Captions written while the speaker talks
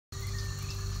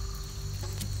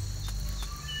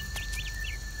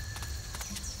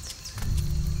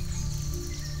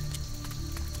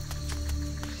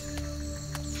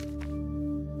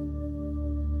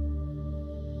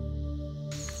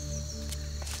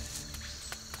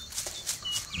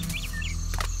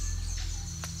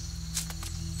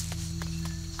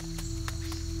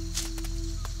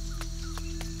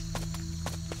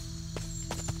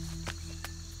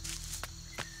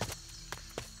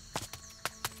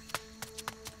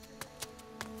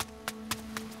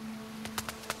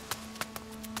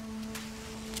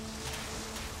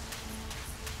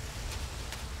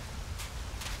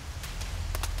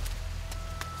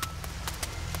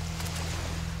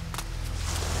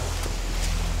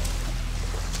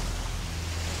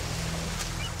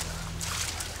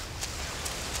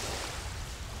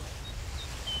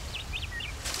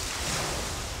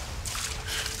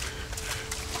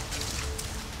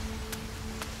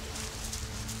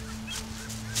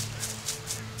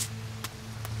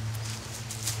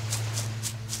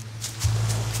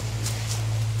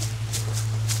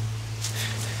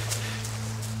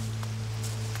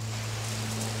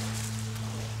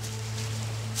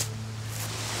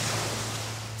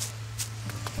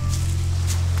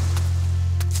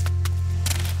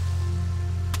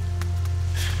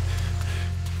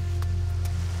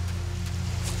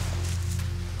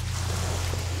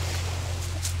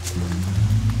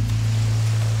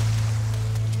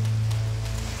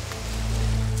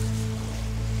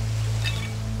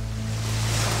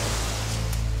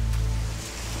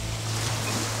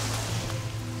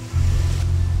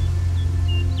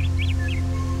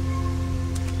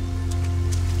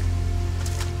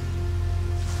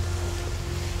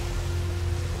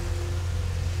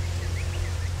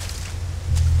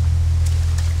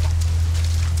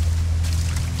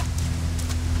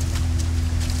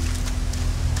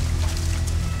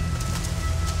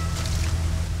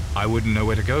I wouldn't know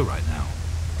where to go right now.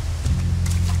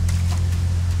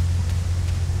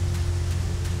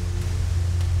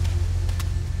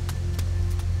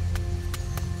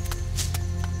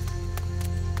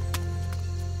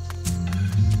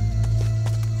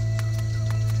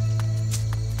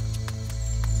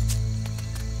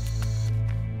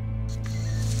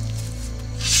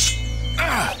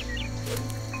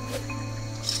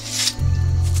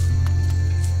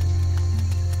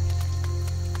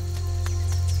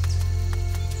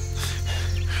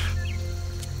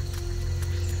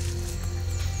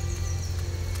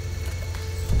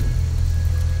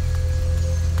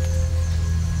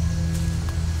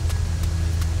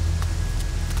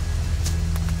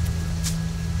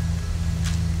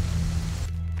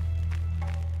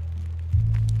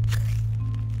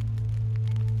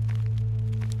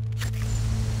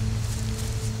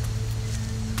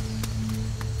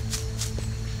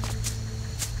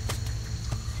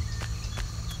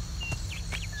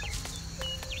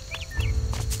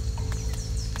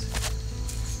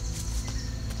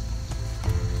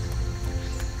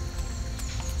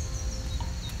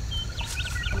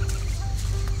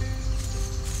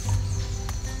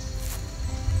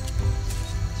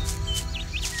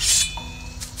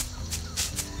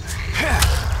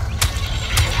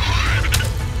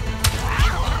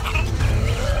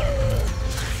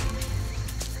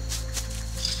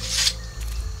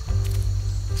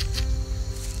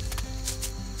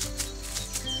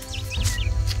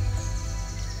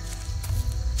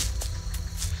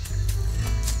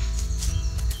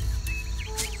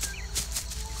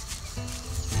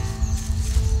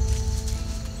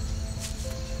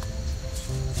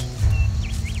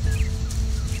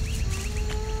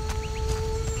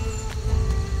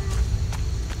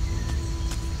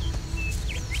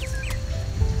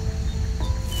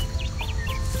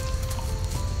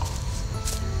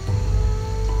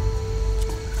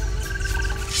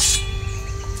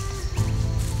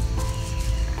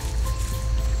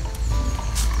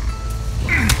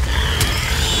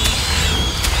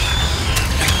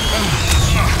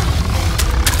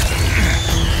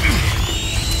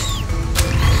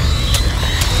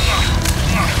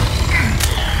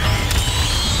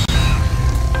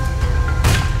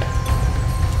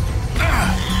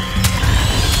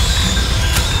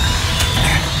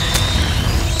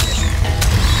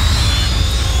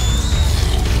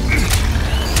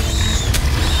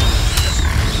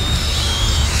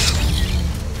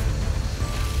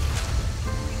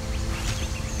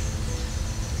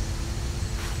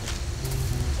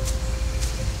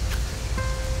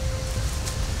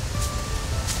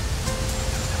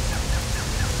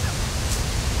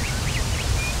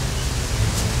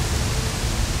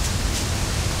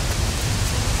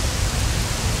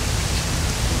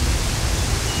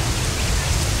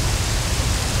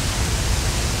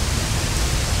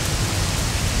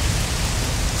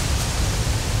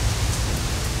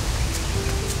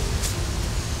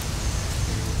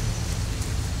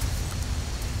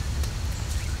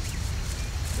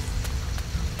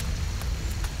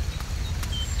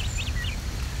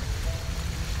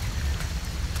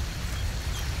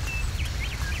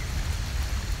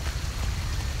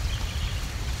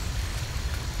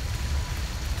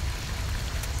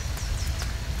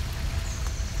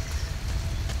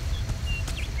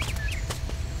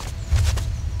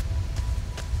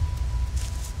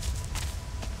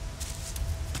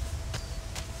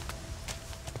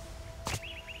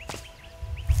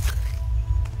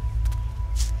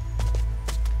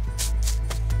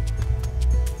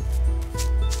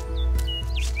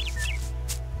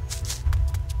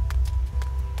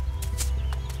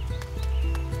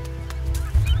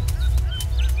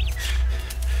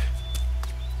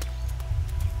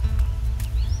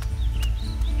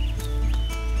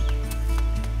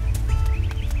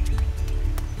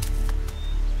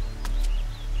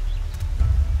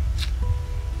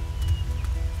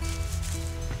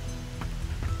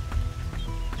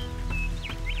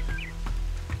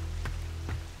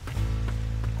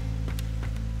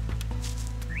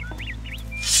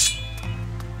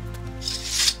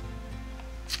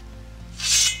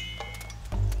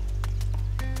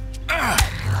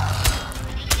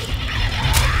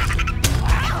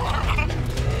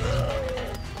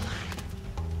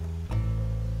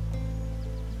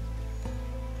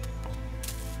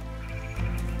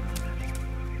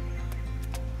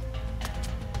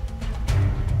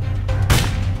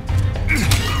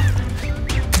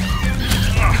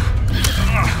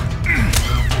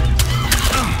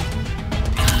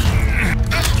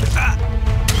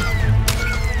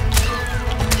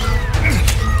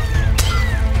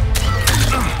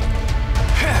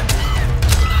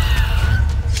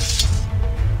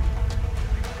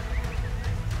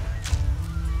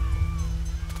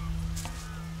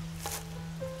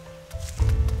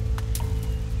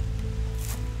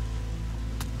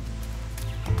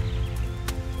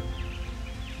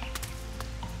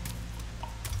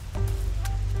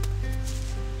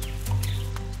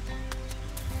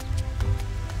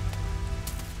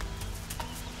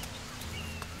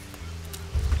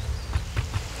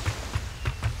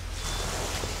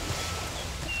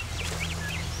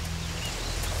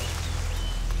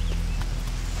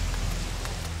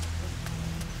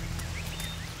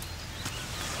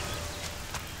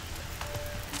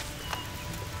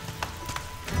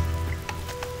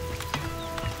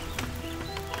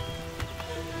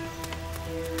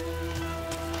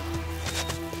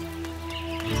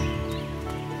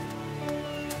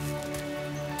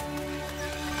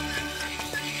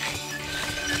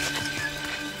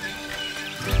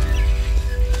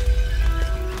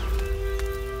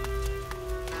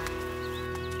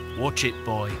 Watch it,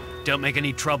 boy. Don't make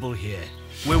any trouble here.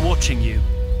 We're watching you.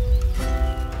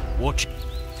 Watch.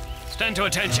 Stand to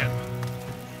attention.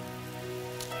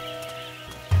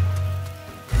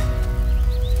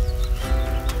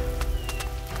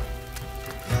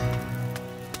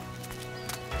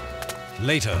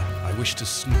 Later, I wish to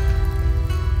snoop.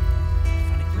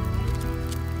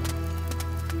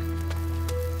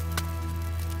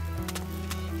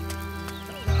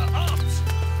 Arms!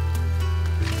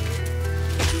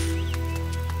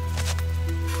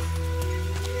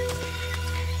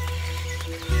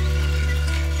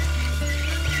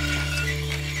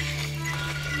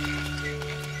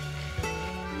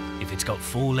 If it's got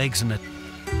 4 legs and a...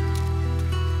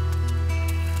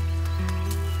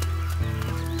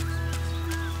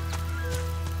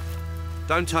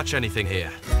 Don't touch anything here.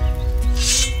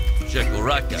 Shekel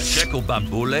raka, shekel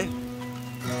bambule.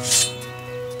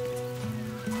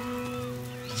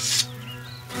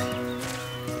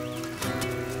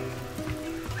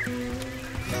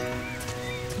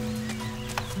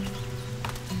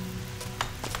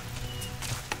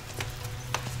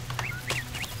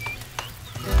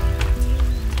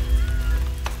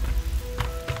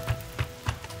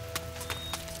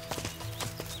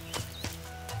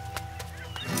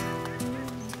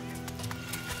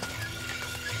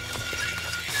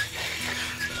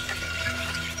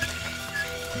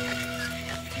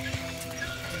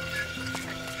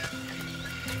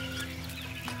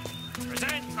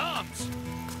 Present arms!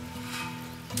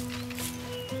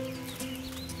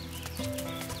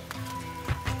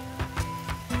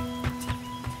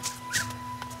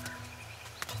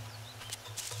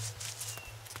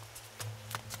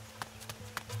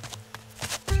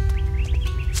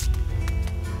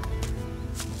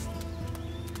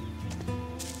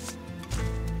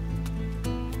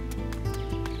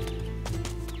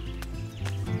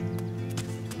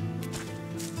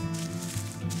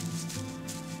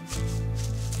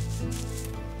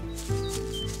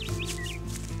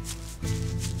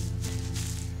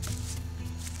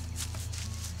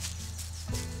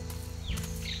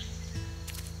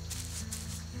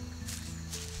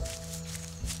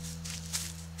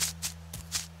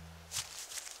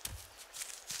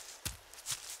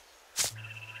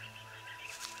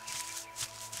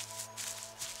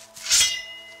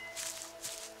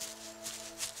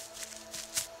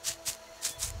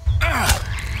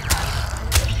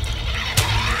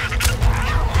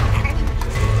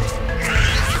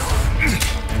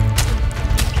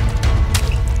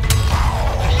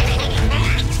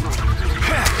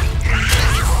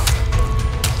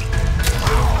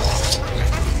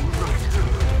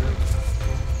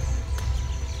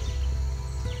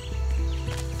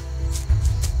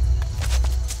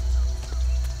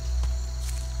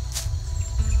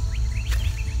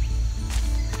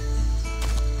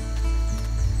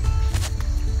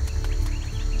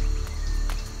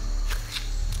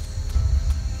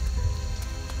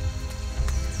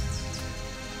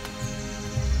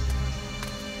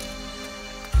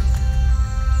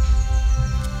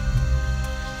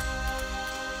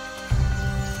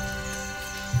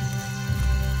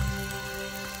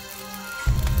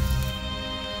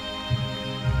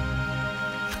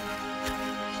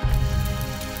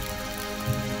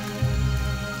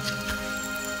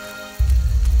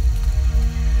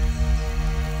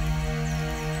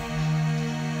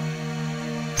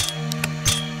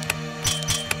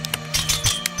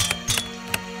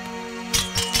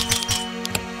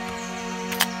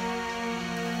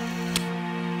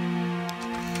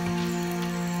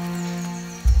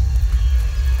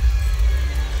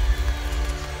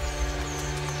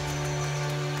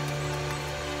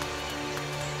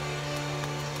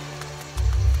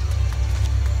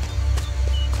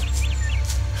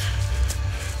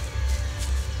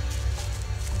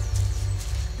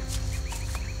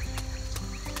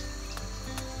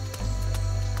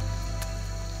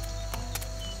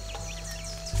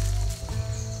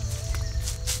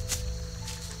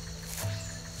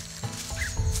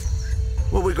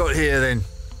 What we got here then?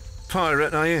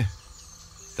 Pirate, are you?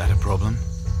 That a problem?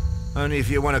 Only if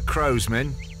you're one of Crow's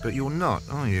men, but you're not,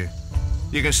 are you?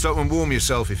 You can stop and warm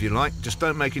yourself if you like, just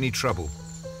don't make any trouble.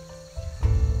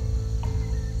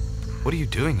 What are you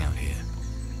doing out here?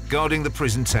 Guarding the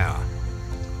prison tower.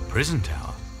 Prison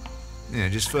tower? Yeah,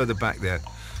 just further back there.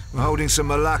 We're holding some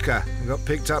Malacca. We got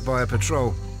picked up by a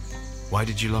patrol. Why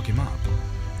did you lock him up?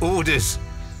 Orders.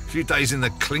 A few days in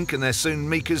the clink and they're soon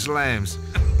meek as lambs.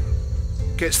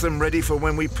 Gets them ready for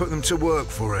when we put them to work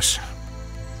for us.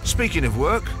 Speaking of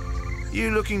work, you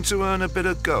looking to earn a bit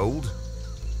of gold?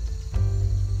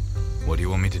 What do you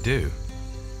want me to do?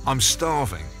 I'm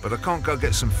starving, but I can't go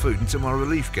get some food until my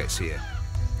relief gets here.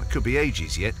 It could be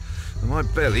ages yet. and my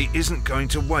belly isn't going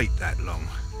to wait that long.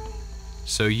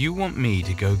 So you want me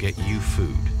to go get you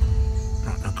food?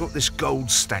 Right, I've got this gold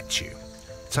statue.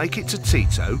 Take it to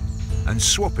Tito and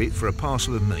swap it for a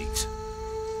parcel of meat.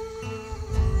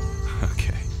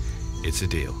 Okay, it's a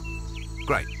deal.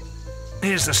 Great.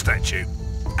 Here's the statue.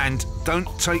 And don't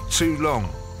take too long,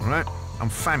 all right? I'm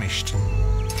famished.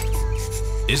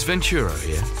 Is Venturo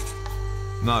here?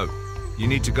 No, you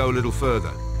need to go a little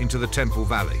further, into the Temple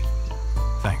Valley.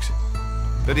 Thanks.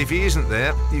 But if he isn't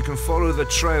there, you can follow the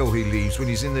trail he leaves when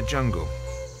he's in the jungle.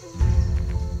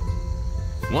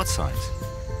 What signs?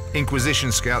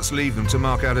 Inquisition scouts leave them to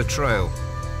mark out a trail.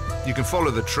 You can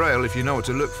follow the trail if you know what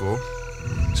to look for.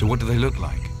 So what do they look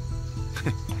like?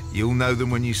 You'll know them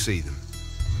when you see them.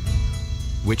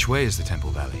 Which way is the Temple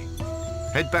Valley?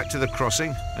 Head back to the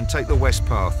crossing and take the west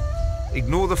path.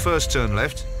 Ignore the first turn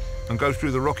left and go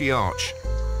through the rocky arch.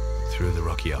 Through the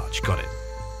rocky arch, got it.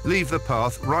 Leave the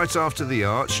path right after the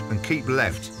arch and keep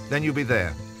left, then you'll be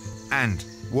there. And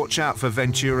watch out for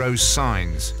Venturo's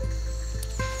signs.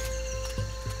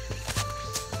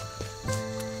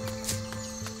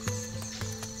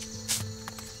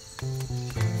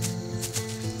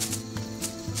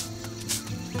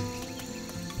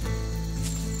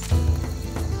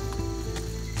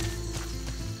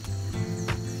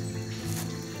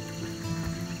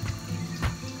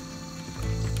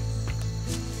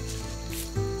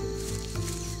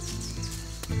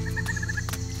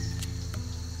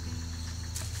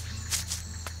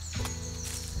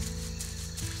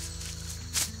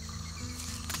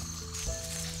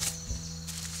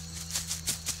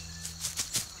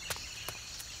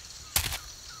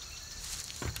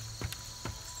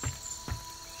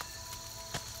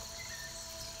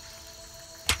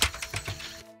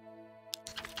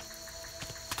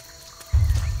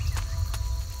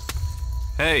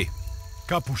 Hey,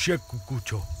 Capusheku,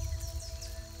 Cucho.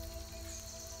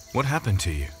 what happened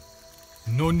to you?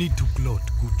 No need to gloat,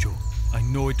 Cucho. I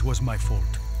know it was my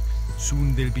fault.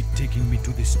 Soon they'll be taking me to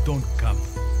the stone camp.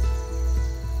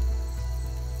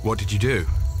 What did you do?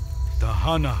 The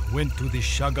Hana went to the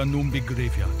Shaganumbi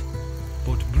graveyard,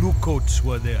 but blue coats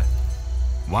were there.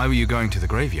 Why were you going to the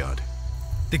graveyard?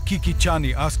 The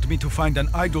Kikichani asked me to find an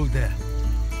idol there.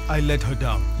 I let her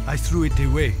down. I threw it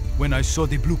away when I saw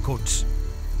the blue coats.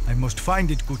 I must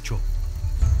find it, Cucho.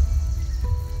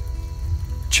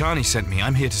 Chani sent me.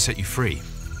 I'm here to set you free.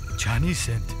 Chani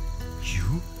sent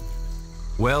you?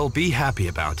 Well, be happy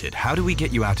about it. How do we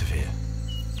get you out of here?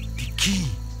 The key.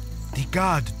 The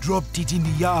guard dropped it in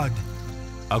the yard.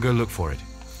 I'll go look for it.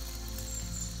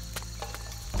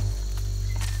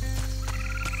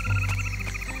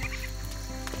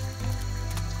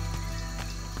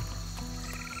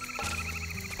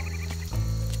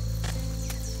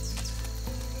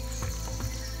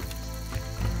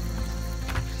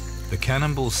 The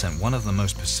cannonball sent one of the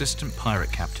most persistent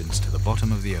pirate captains to the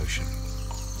bottom of the ocean.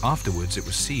 Afterwards, it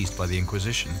was seized by the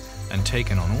Inquisition and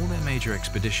taken on all their major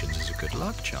expeditions as a good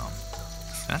luck charm.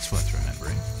 That's worth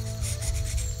remembering.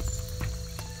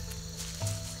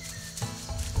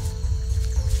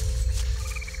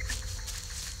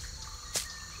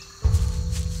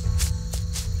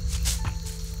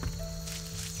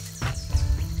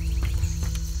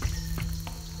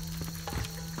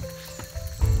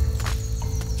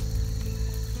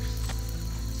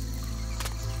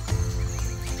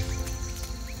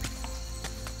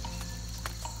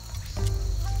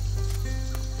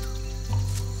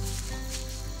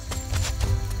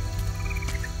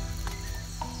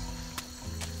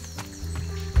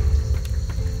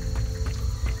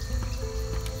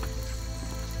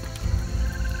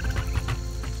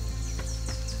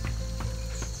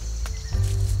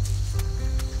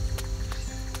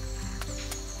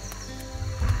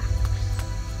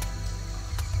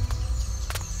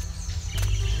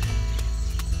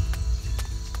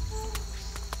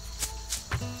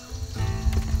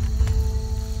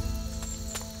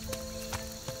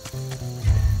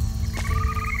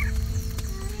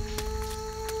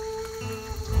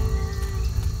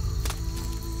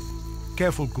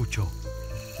 Careful, Cucho.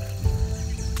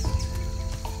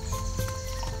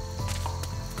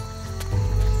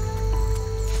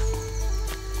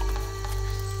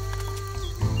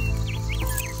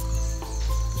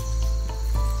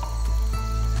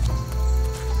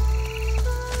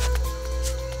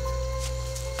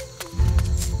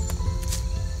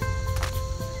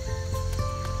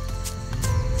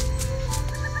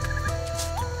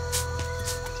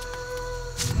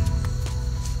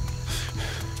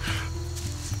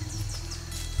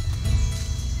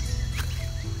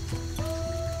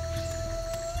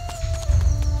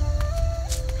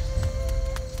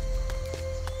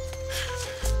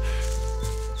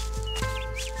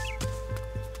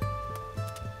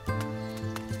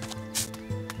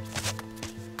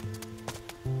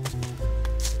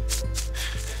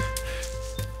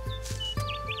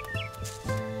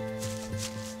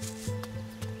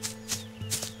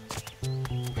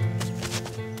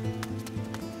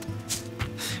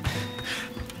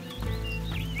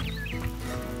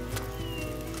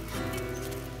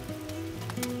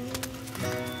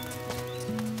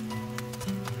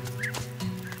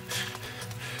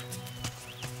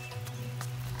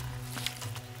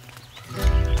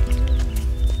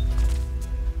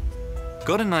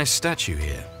 got a nice statue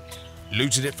here.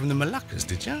 Looted it from the Moluccas,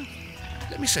 did you?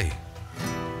 Let me see.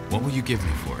 What will you give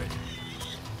me for it?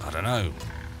 I don't know.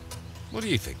 What do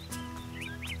you think?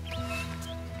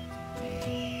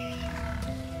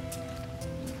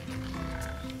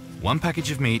 One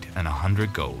package of meat and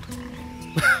 100 gold.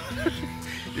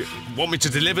 You want me to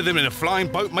deliver them in a flying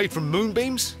boat made from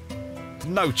moonbeams?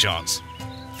 No chance.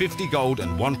 50 gold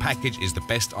and one package is the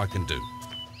best I can do.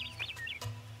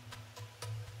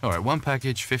 All right, one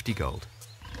package, 50 gold.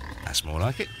 That's more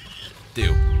like it.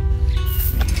 Deal.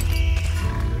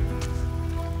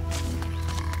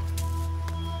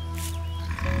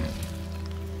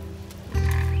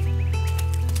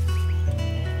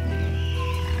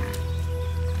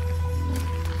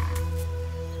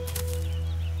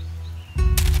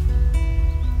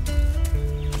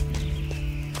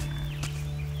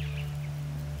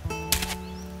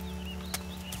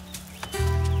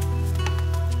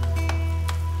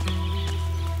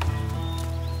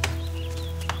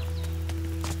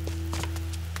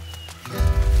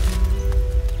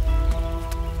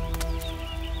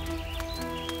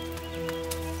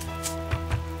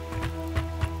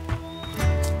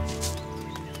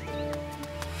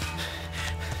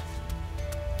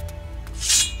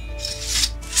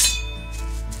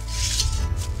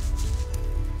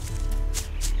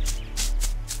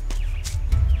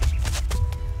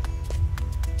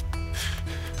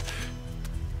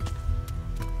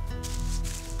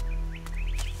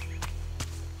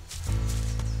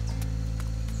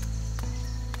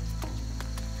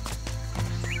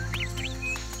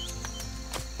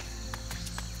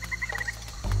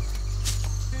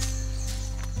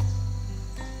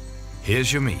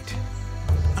 Here's your meat.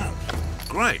 Oh,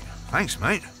 great. Thanks,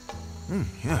 mate.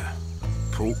 Yeah.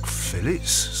 Pork fillets,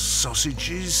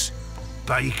 sausages,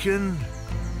 bacon.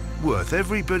 Worth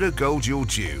every bit of gold you're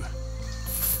due.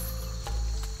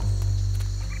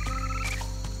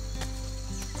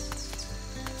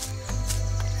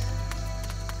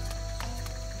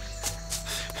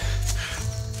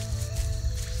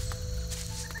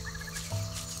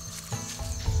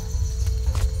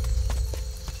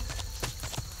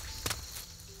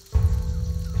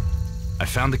 I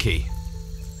found the key.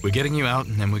 We're getting you out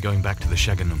and then we're going back to the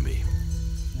Shaganumbi.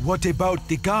 What about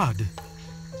the guard?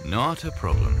 Not a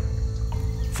problem.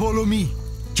 Follow me.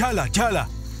 Chala, chala.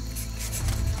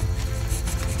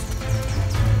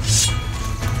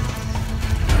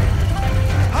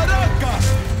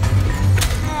 Haraka!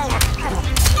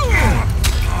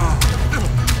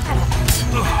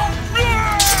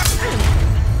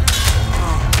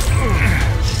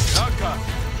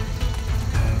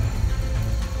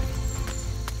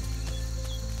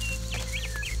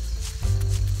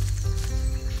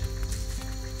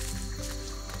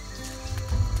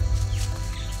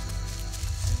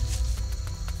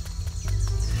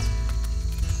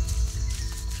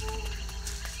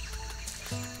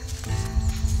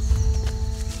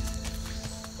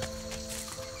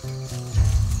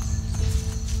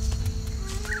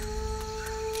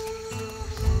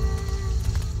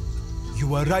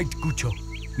 You are right, Gucho.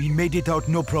 We made it out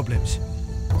no problems.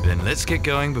 Then let's get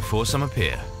going before some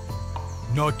appear.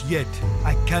 Not yet.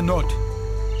 I cannot.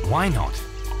 Why not?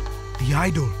 The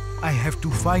idol. I have to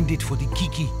find it for the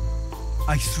Kiki.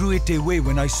 I threw it away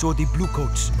when I saw the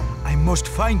bluecoats. I must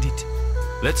find it.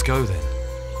 Let's go then.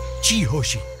 Chi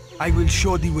Hoshi. I will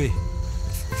show the way.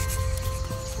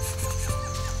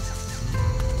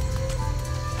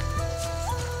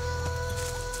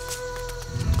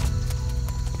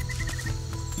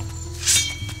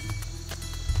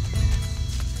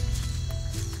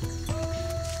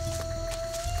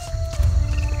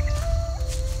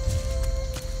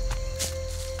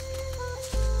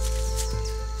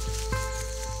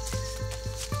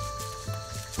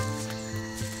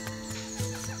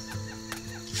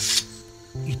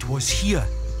 It was here.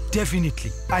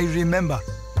 Definitely. I remember.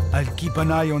 I'll keep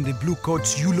an eye on the blue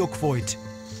coats. You look for it.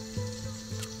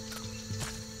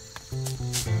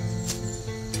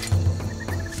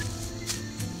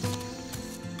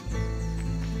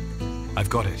 I've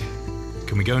got it.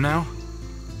 Can we go now?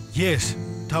 Yes.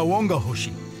 Tawonga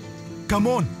Hoshi. Come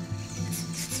on.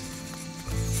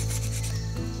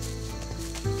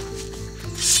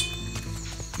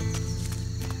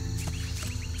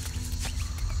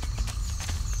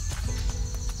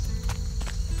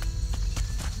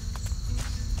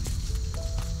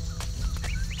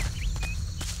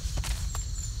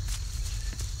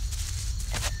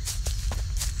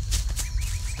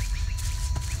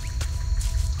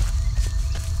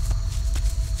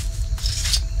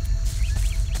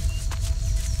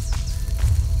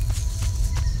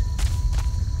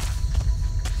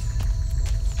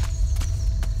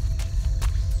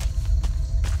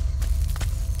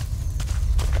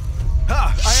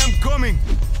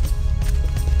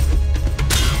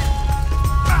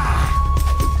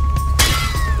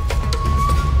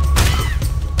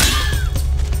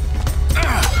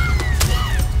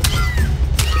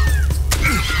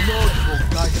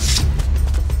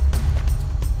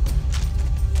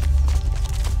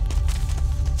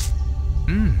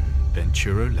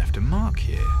 left a mark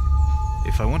here.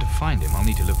 If I want to find him, I'll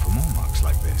need to look for more marks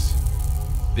like this.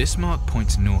 This mark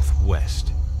points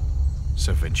northwest.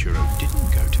 So Venturo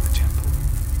didn't go to the temple.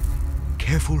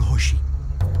 Careful, Hoshi.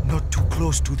 Not too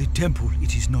close to the temple.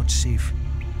 It is not safe.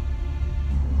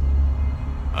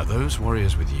 Are those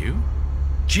warriors with you?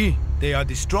 Gee, they are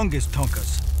the strongest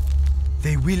Tonkas.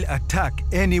 They will attack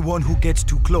anyone who gets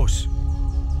too close.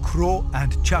 Crow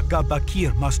and Chaka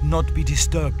Bakir must not be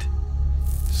disturbed.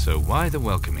 So why the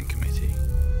welcoming committee?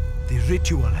 The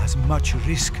ritual has much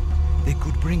risk. They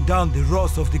could bring down the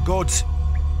wrath of the gods.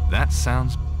 That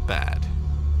sounds bad.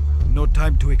 No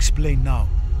time to explain now.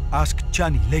 Ask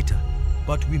Chani later.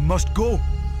 But we must go.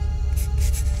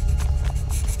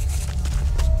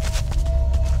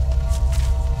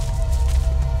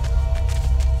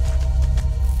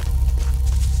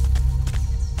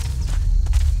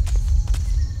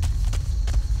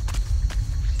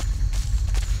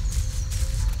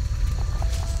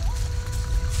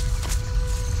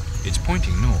 It's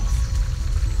pointing north.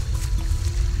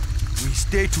 We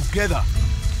stay together.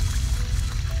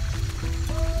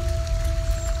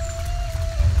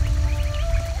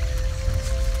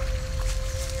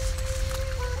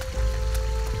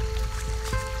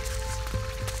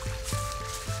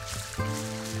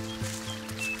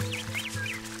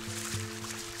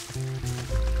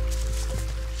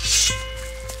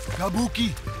 Kabuki,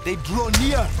 they draw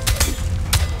near.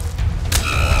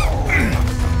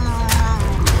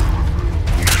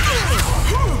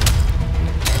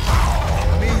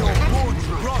 May your bones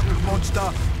rot, monster.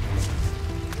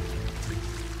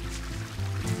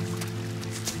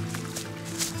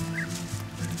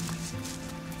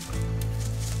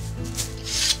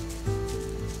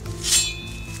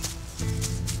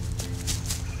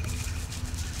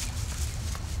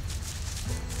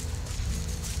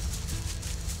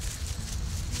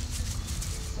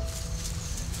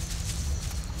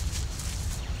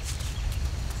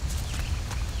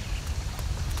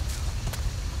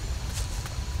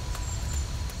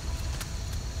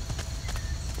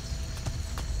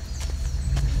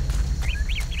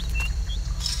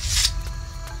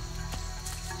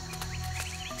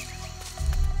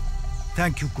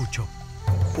 Thank you, Gucho.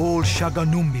 All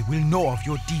Shaganumbi will know of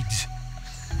your deeds.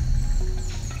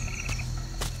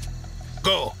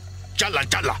 Go! Chala,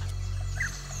 chala!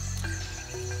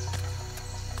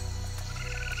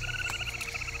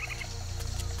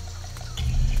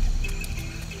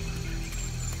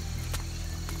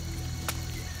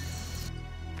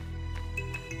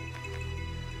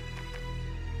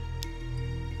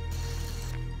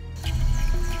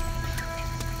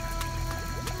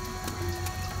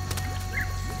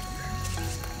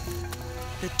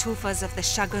 The Tufas of the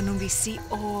Shaganumbi see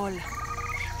all.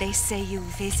 They say you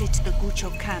visit the Gucho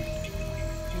camp.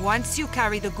 Once you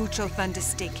carry the Gucho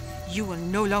Thunderstick, you will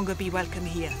no longer be welcome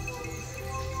here.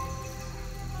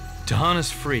 Tahana's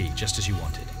free, just as you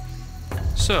wanted.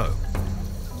 So,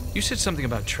 you said something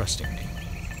about trusting me.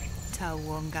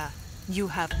 Tawonga, you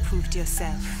have proved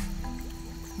yourself.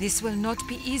 This will not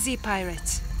be easy,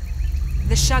 pirate.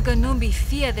 The Shaganumbi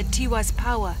fear the Tiwa's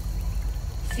power.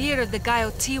 Fear of the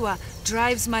Gaio Tiwa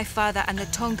drives my father and the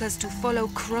Tonkas to follow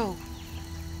Crow.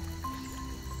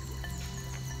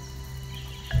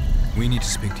 We need to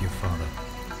speak to your father.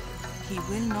 He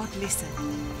will not listen.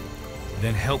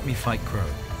 Then help me fight Crow.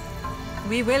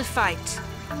 We will fight,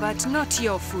 but not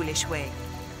your foolish way.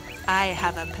 I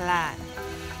have a plan.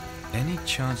 Any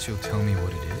chance you'll tell me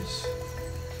what it is?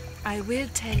 I will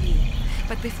tell you,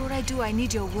 but before I do, I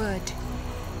need your word.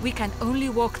 We can only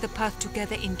walk the path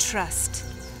together in trust.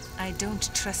 I don't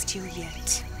trust you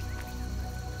yet.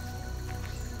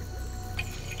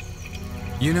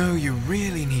 You know, you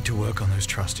really need to work on those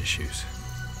trust issues.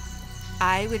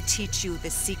 I will teach you the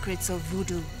secrets of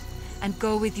voodoo and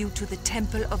go with you to the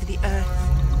Temple of the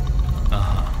Earth.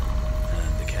 Uh-huh.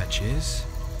 And the catch is?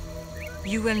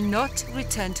 You will not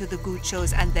return to the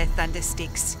Guchos and their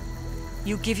Thundersticks.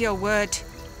 You give your word.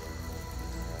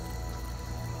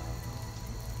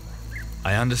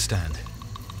 I understand.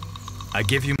 I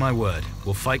give you my word.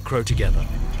 We'll fight Crow together.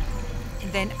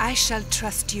 Then I shall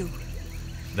trust you.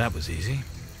 That was easy.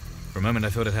 For a moment I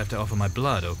thought I'd have to offer my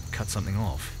blood or cut something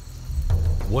off.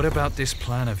 What about this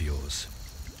plan of yours?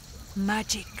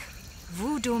 Magic.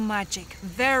 Voodoo magic.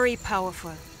 Very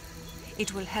powerful.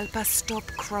 It will help us stop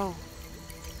Crow.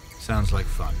 Sounds like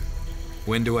fun.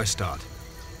 When do I start?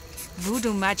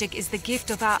 Voodoo magic is the gift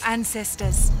of our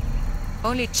ancestors.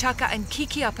 Only Chaka and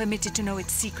Kiki are permitted to know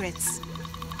its secrets.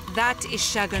 That is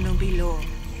Shaganumbi law.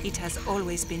 It has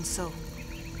always been so.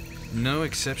 No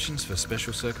exceptions for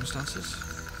special circumstances?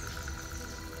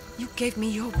 You gave me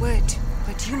your word,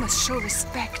 but you must show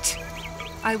respect.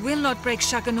 I will not break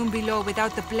Shaganumbi law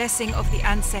without the blessing of the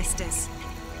ancestors.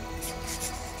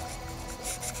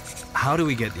 How do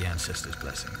we get the ancestors'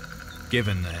 blessing,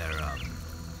 given they're,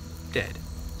 dead?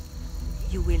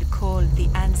 You will call the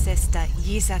ancestor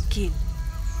Yizakil.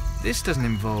 This doesn't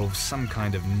involve some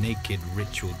kind of naked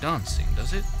ritual dancing,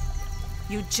 does it?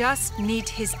 You just need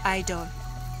his idol.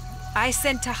 I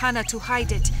sent Tahana to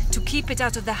hide it, to keep it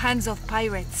out of the hands of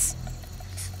pirates.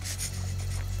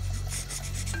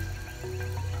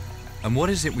 And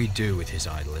what is it we do with his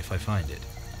idol if I find it?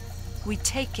 We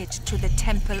take it to the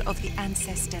temple of the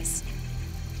ancestors.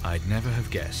 I'd never have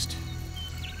guessed.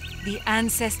 The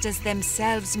ancestors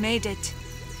themselves made it.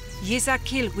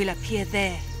 Yizakil will appear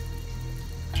there.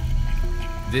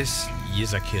 This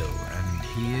Yizakil, and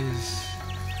he is...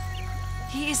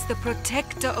 He is the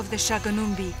protector of the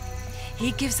Shaganumbi.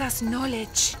 He gives us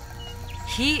knowledge.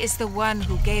 He is the one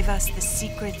who gave us the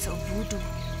secrets of voodoo.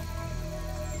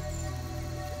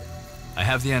 I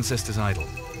have the ancestors' idol.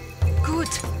 Good.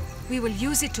 We will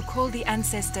use it to call the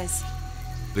ancestors.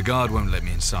 The guard won't let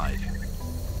me inside.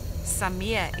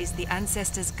 Samir is the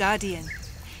ancestors' guardian.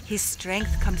 His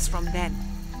strength comes from them.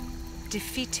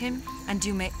 Defeat him, and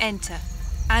you may enter,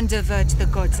 and avert the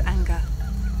god's anger.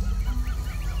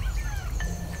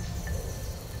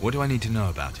 What do I need to know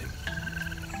about him?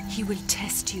 He will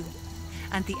test you,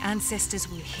 and the ancestors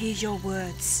will hear your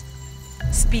words.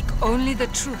 Speak only the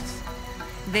truth.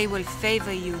 They will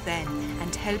favor you then,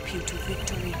 and help you to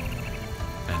victory.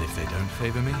 And if they don't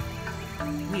favor me?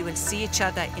 We will see each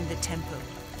other in the temple.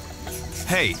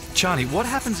 Hey, Charlie, what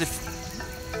happens if...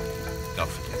 Oh,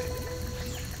 forget it.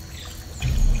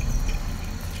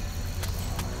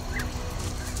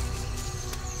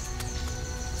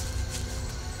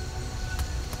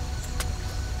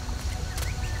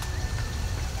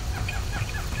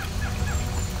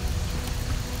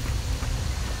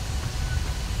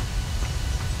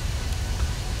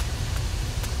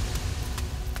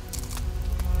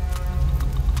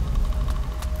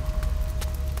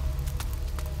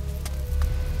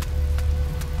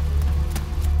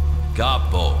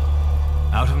 Capo.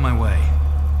 Out of my way.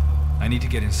 I need to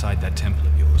get inside that temple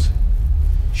of yours.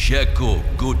 Sheko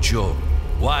Gucho,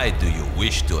 why do you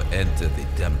wish to enter the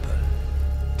temple?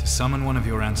 To summon one of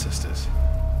your ancestors.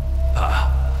 Ah,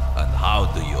 and how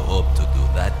do you hope to do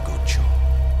that, Gucho?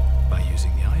 By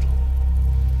using the idol.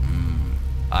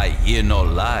 I hear no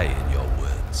lie in your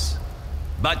words.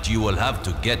 But you will have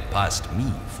to get past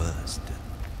me first.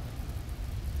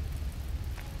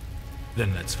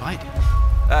 Then let's fight.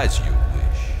 As you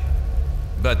wish.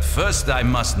 But first I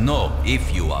must know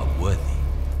if you are worthy.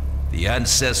 The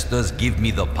ancestors give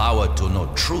me the power to know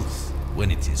truth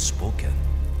when it is spoken,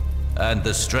 and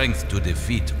the strength to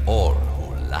defeat all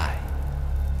who lie.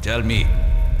 Tell me,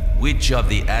 which of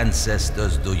the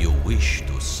ancestors do you wish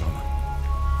to summon?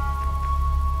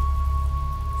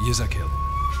 Yizakil.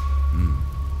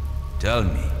 Tell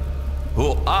me,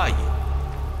 who are you?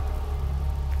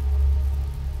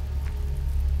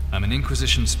 I'm an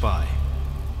Inquisition spy.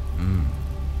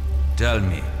 Tell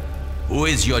me, who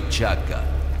is your Chaka?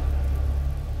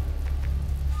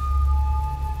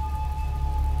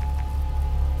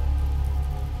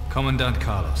 Commandant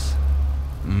Carlos.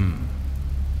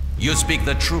 You speak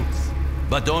the truth,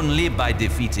 but only by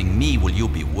defeating me will you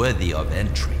be worthy of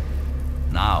entry.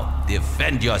 Now,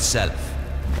 defend yourself.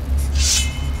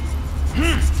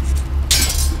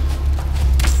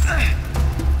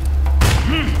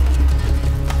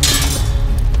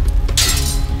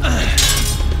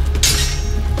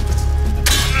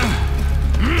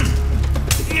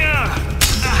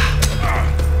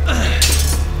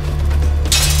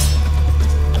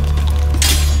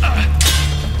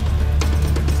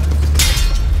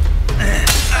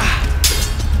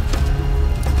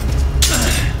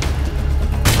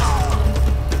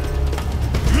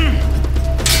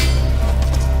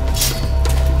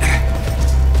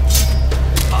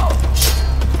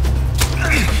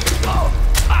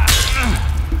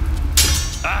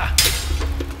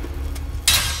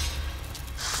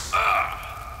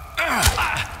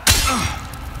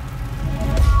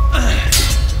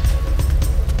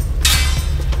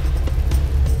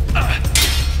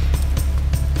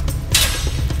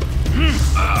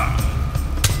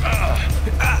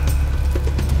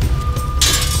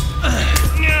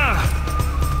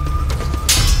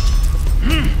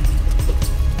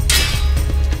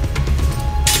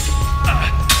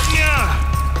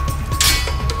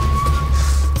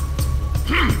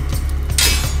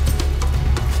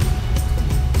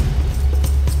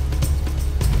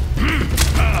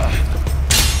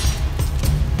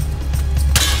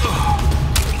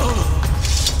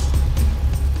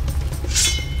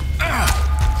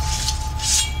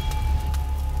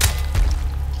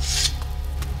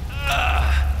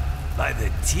 by the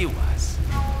Tiwas.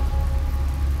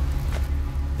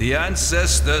 The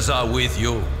ancestors are with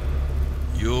you.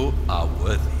 You are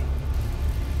worthy.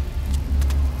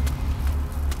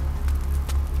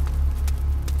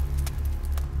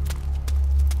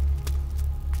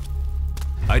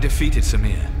 I defeated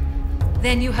Samir.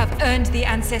 Then you have earned the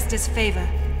ancestors' favor.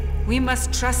 We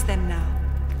must trust them now.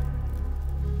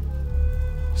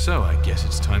 So I guess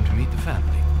it's time to meet the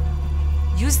family.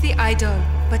 Use the idol,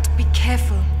 but be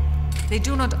careful. They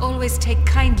do not always take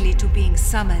kindly to being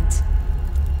summoned.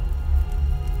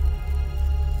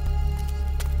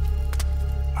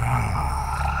 I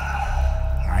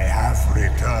have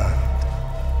returned.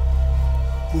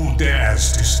 Who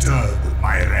dares disturb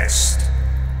my rest?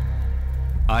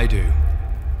 I do.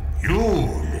 You,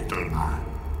 little man.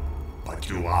 But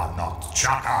you are not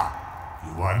Chaka.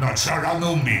 You are not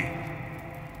Shaganumbi.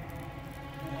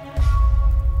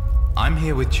 I'm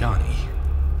here with Chani.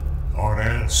 Or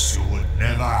else you would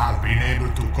never have been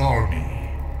able to call me.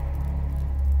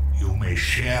 You may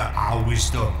share our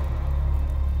wisdom.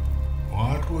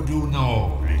 What would you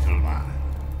know, little man?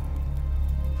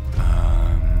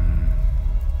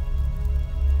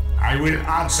 I will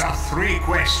answer 3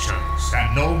 questions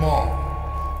and no more.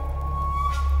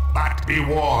 But be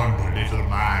warned, little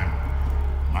man.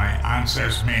 My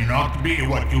answers may not be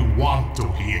what you want to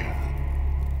hear.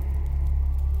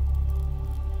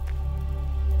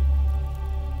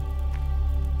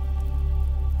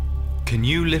 Can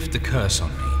you lift the curse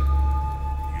on me?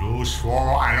 You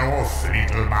swore an oath,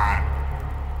 little man.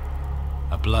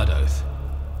 A blood oath.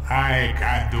 I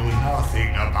can do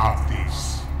nothing about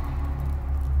this.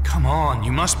 Come on,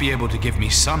 you must be able to give me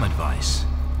some advice.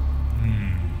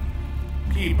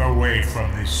 Keep away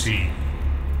from the sea.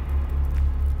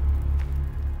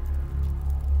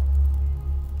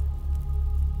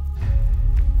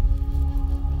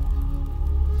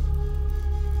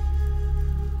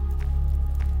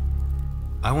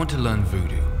 I want to learn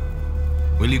voodoo.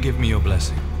 Will you give me your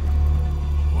blessing?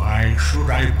 Why should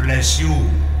I bless you?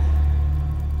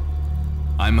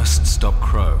 I must stop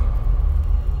Crow.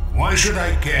 Why should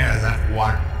I care that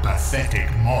one pathetic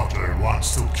mortal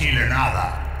wants to kill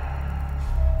another?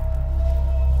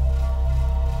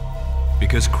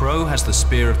 Because Crow has the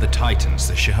spear of the Titans,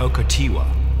 the Shaganumbi.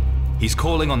 He's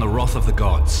calling on the wrath of the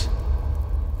gods.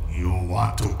 You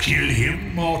want to kill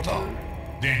him, mortal?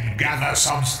 Then gather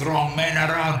some strong men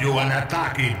around you and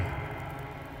attack him.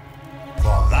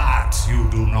 For that, you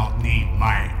do not need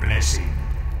my blessing.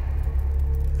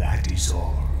 That is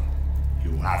all.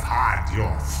 You have had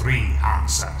your 3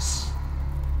 answers.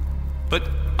 But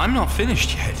I'm not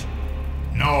finished yet.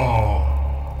 No,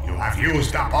 you have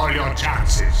used up all your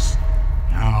chances.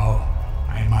 Now,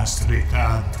 I must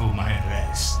return to my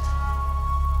rest.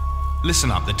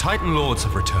 Listen up, the Titan Lords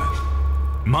have returned.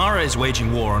 Mara is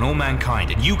waging war on all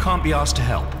mankind, and you can't be asked to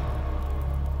help.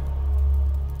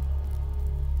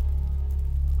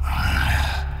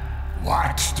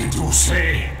 What did you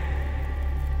say?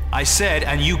 I said,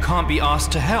 and you can't be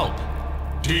asked to help.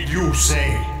 Did you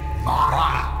say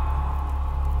Mara?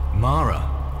 Mara?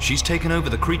 She's taken over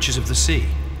the creatures of the sea.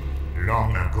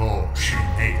 Long ago, she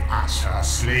made us her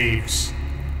slaves.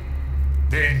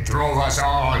 Then drove us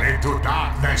all into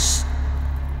darkness.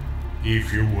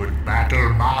 If you would battle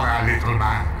Mara, little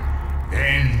man,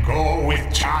 then go with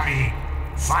Chani.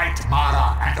 Fight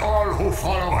Mara and all who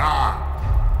follow her.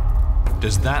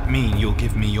 Does that mean you'll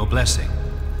give me your blessing?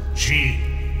 She.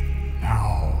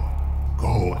 Now,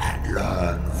 go and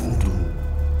learn voodoo.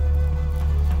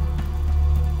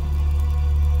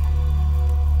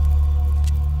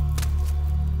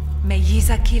 May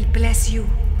Yizakil bless you.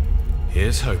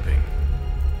 Here's hoping.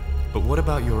 But what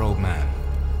about your old man?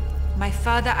 My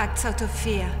father acts out of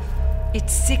fear. It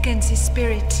sickens his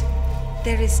spirit.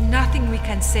 There is nothing we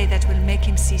can say that will make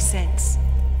him see sense.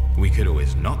 We could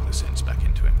always knock the sense back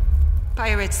into him.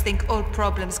 Pirates think all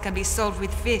problems can be solved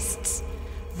with fists.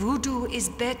 Voodoo is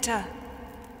better.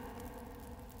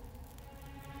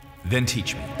 Then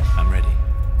teach me. I'm ready.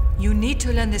 You need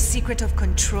to learn the secret of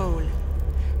control.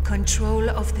 Control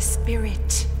of the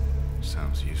spirit.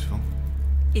 Sounds useful.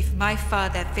 If my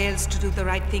father fails to do the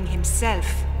right thing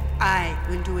himself, I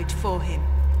will do it for him.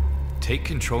 Take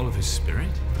control of his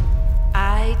spirit?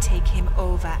 I take him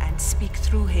over and speak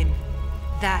through him.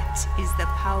 That is the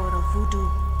power of voodoo.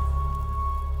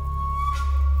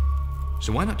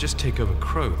 So why not just take over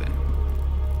Crow then?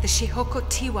 The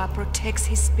Shaganumbi protects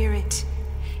his spirit.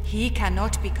 He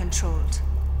cannot be controlled.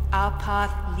 Our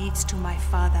path leads to my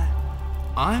father.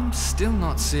 I'm still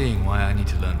not seeing why I need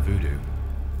to learn voodoo.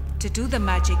 To do the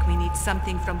magic, we need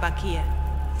something from Bakir.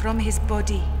 From his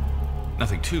body.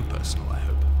 Nothing too personal, I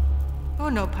hope. Oh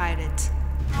no, pirate.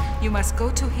 You must go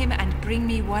to him and bring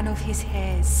me one of his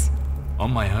hairs.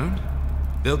 On my own?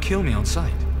 They'll kill me on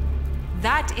sight.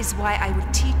 That is why I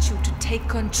will teach you to take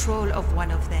control of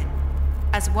one of them.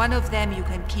 As one of them, you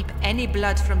can keep any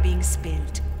blood from being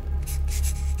spilled.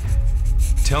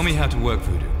 Tell me how to work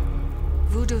voodoo.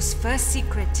 Voodoo's first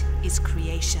secret is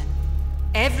creation.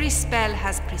 Every spell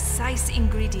has precise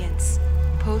ingredients.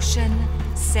 Potion,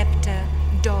 scepter,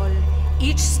 doll.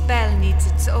 Each spell needs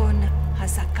its own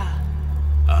hazaka.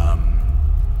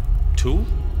 Tool?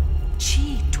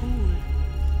 Chi tool.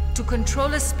 To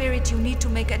control a spirit, you need to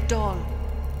make a doll.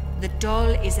 The doll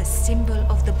is a symbol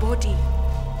of the body.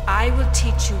 I will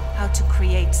teach you how to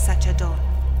create such a doll.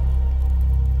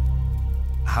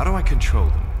 How do I control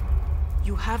them?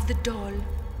 You have the doll,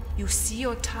 you see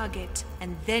your target,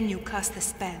 and then you cast the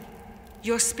spell.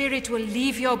 Your spirit will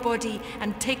leave your body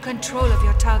and take control of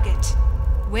your target.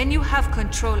 When you have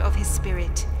control of his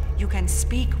spirit, you can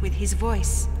speak with his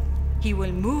voice. He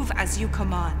will move as you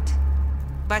command.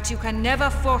 But you can never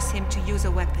force him to use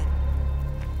a weapon.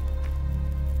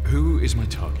 Who is my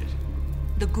target?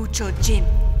 The Gucho Jim.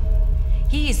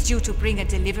 He is due to bring a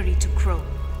delivery to Crow.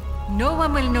 No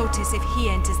one will notice if he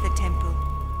enters the temple.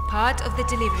 Part of the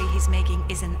delivery he's making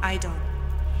is an idol.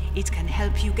 It can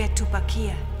help you get to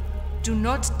Bakir. Do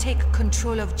not take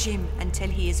control of Jim until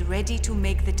he is ready to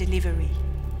make the delivery.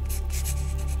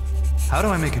 How do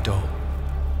I make a doll?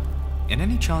 And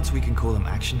any chance we can call them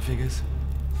action figures?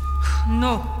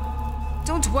 No.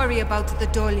 Don't worry about the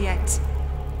doll yet.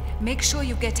 Make sure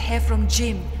you get hair from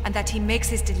Jim and that he makes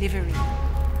his delivery.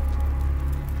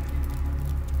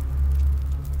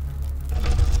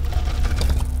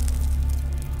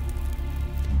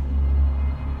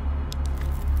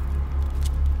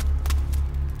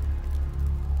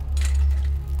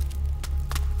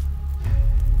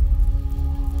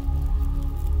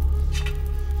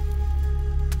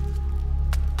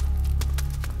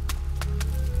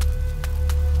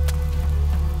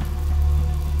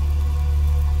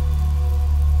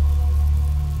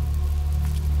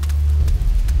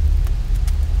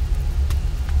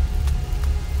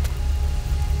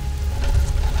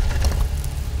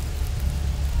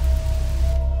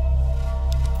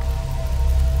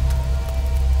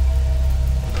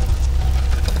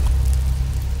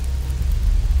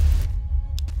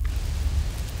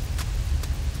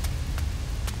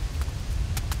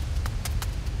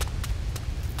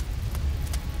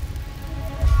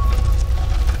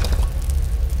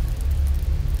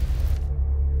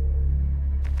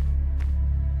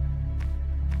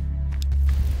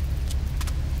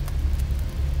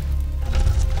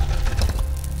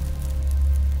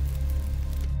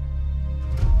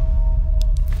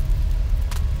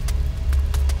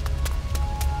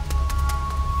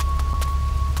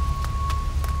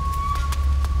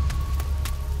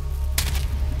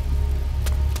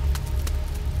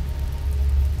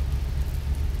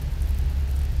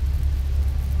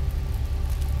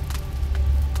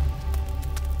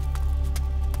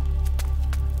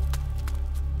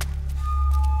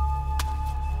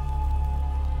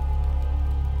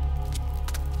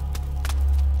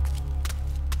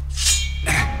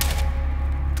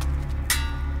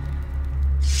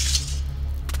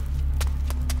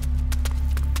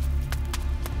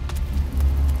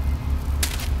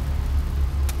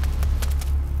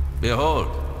 Behold,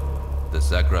 the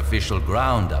sacrificial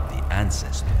ground of the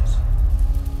ancestors.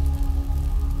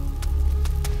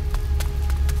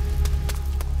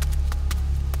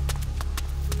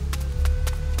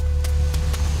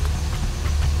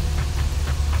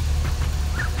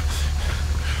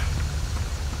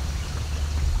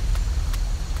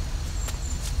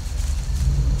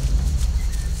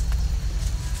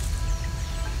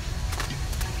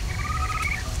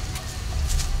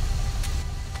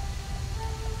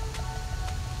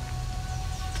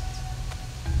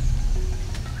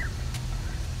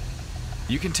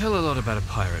 You can tell a lot about a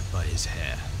pirate by his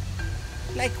hair.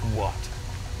 Like what?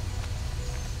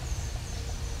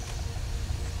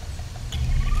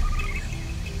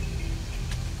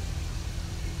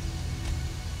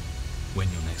 When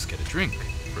you'll next get a drink,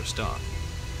 for a start.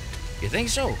 You think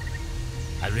so?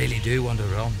 I really do want to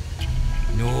run.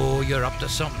 No, you're up to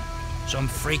something. Some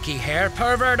freaky hair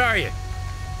pervert, are you?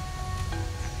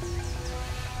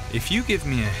 If you give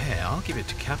me a hair, I'll give it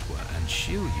to Capua, and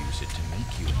she'll use it to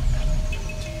make you an amulet.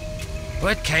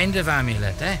 What kind of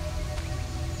amulet, eh?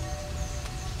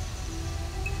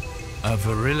 A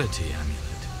virility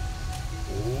amulet.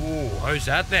 Oh, how's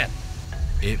that then?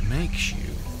 It makes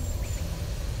you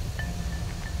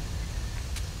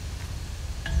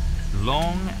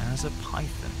long as a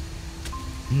python.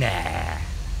 Nah.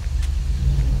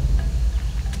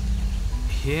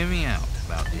 Hear me out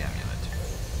about the amulet.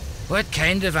 What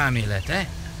kind of amulet, eh?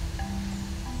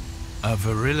 A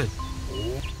virility.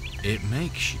 It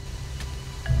makes you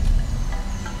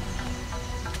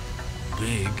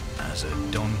big as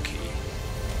a donkey.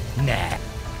 Nah.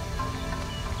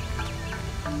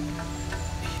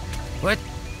 What?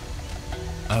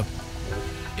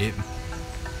 It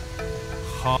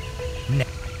hot. Nah.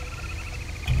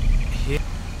 Here.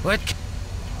 What?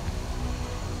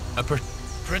 A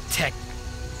Protect.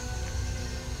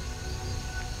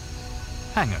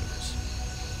 hangovers.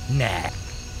 Nah.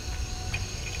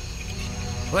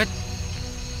 What?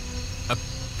 A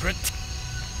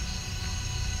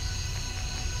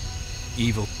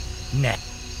evil. Nah.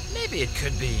 Maybe it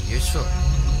could be useful.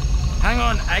 Hang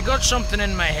on, I got something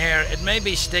in my hair. It may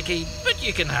be sticky, but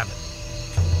you can have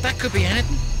it. That could be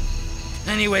anything.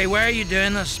 Anyway, why are you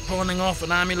doing this? Pawning off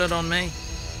an amulet on me?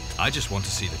 I just want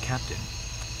to see the captain.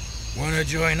 Wanna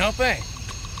join up, eh?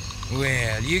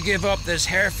 Well, you give up this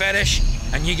hair fetish,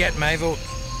 and you get my vote.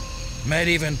 Might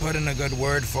even put in a good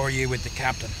word for you with the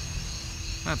captain.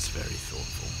 That's very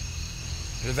thoughtful.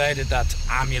 Provided that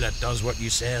amulet does what you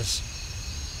says.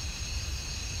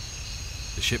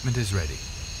 The shipment is ready.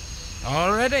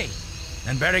 Already?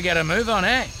 Then better get a move on,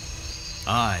 eh?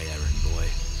 Aye, errand boy.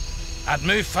 I'd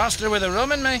move faster with a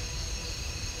rum in me.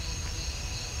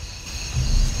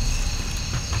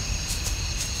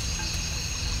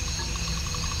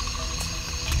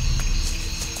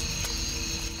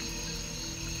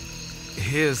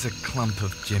 Here's a clump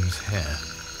of Jim's hair.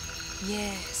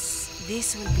 Yes,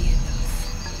 this will be enough.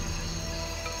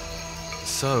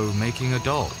 So, making a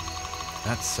doll.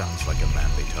 That sounds like a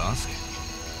manly task.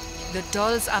 The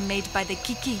dolls are made by the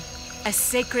Kiki. A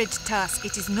sacred task.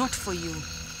 It is not for you.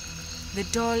 The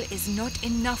doll is not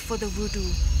enough for the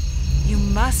voodoo. You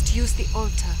must use the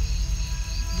altar.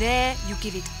 There you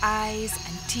give it eyes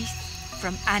and teeth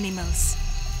from animals.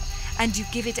 And you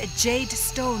give it a jade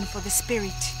stone for the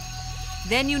spirit.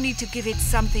 Then you need to give it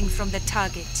something from the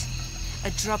target.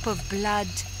 A drop of blood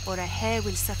or a hair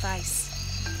will suffice.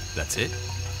 That's it?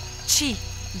 Chi,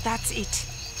 that's it.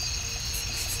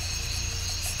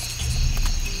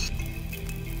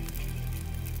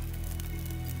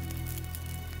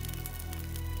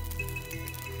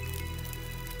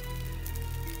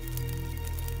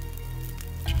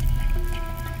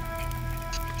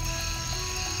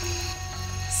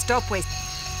 Stop wasting.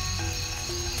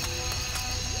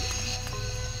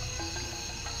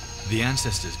 The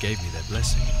ancestors gave me their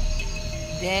blessing.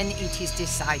 Then it is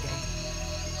decided.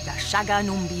 The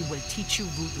Shaganumbi will teach you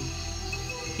voodoo.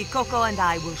 Hikoko and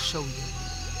I will show you.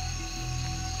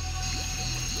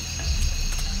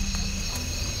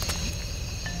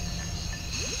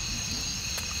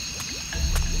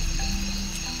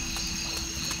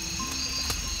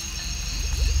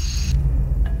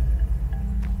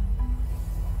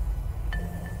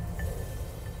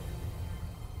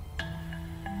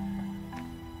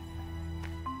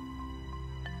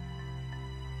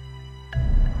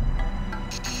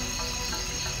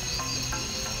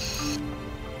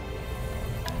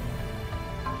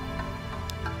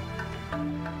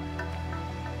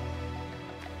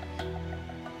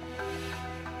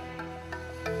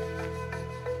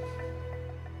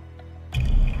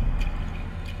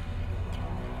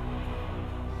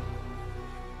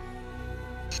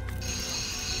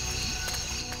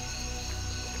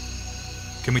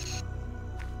 Can we...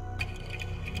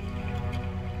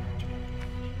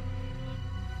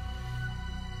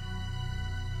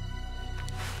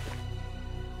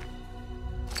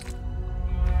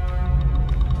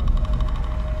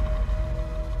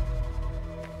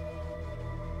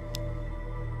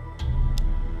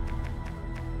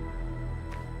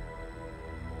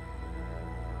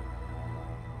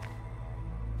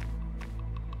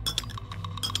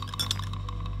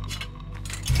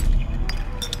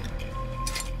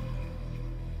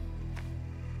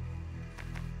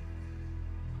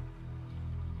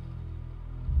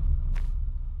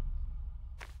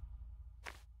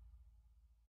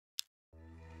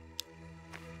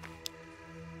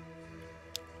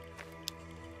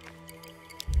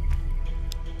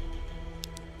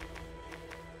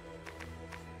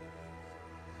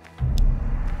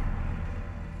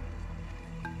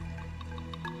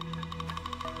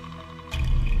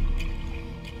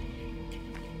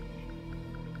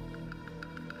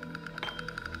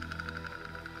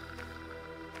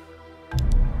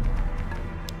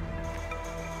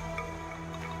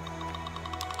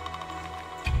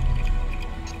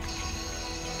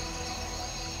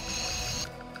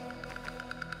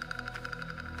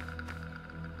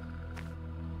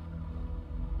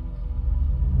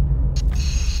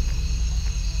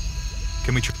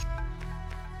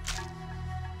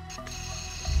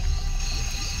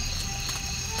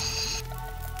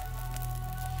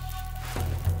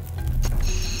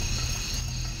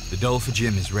 dole for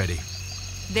Jim is ready.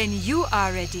 Then you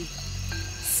are ready.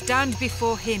 Stand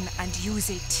before him and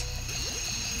use it.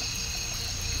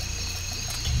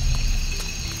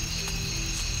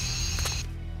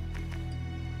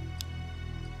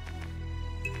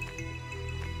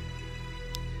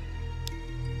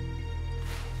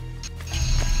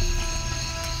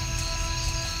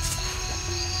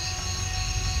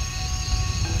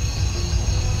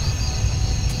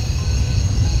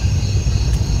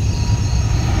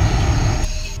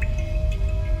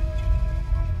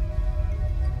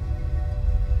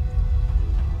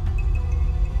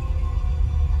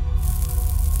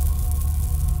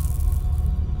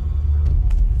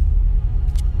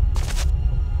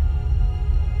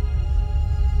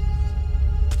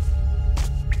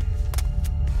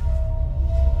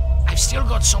 Still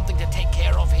got something to take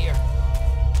care of here.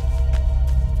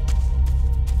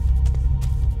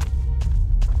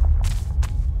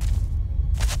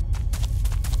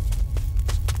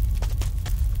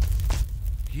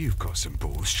 You've got some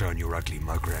balls showing your ugly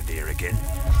mug around here again.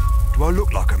 Do I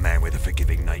look like a man with a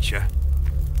forgiving nature?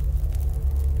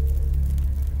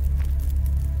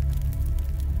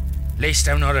 At least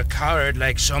I'm not a coward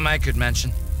like some I could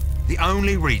mention. The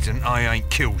only reason I ain't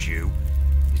killed you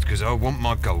is because I want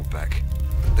my gold back.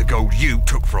 The gold you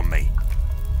took from me.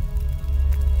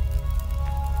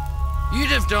 You'd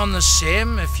have done the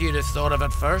same if you'd have thought of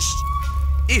it first.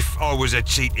 If I was a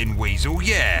cheating weasel,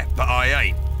 yeah, but I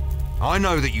ain't. I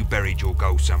know that you buried your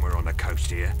gold somewhere on the coast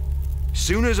here.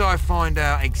 Soon as I find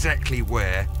out exactly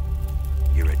where,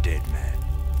 you're a dead man.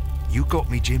 You got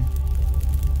me, Jim?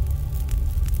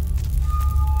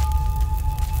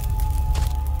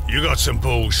 You got some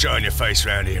balls showing your face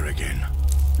round here again.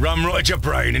 Rum rotted your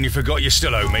brain and you forgot you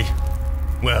still owe me.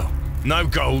 Well, no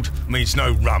gold means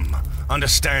no rum.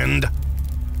 Understand?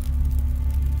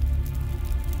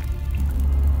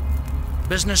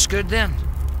 Business good then?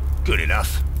 Good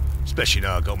enough. Especially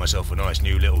now I got myself a nice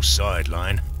new little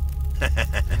sideline.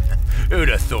 Who'd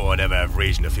have thought I'd ever have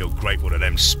reason to feel grateful to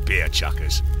them spear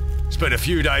chuckers? Spent a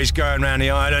few days going round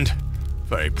the island.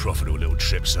 Very profitable little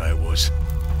trip, so it was.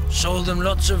 Sold them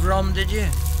lots of rum, did you?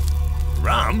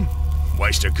 Rum?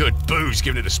 Waste of good booze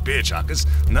given to the spear chuckers.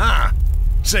 Nah.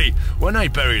 See, when they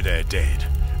bury their dead,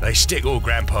 they stick all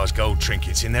Grandpa's gold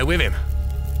trinkets in there with him.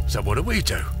 So what do?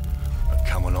 I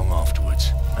come along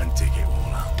afterwards and dig it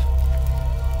all up.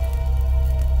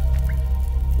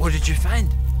 What did you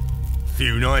find?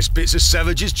 Few nice bits of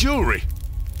savages' jewellery.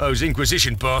 Those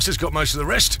Inquisition bastards got most of the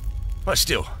rest. But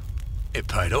still, it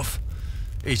paid off.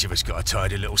 Each of us got a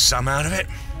tidy little sum out of it.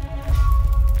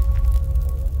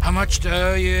 How much do I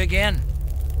owe you again?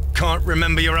 Can't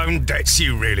remember your own debts,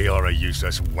 you really are a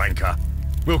useless wanker.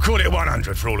 We'll call it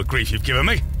 100 for all the grief you've given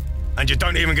me. And you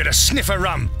don't even get a sniff of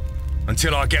rum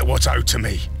until I get what's owed to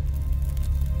me.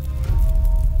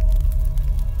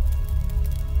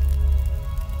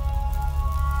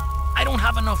 I don't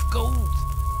have enough gold.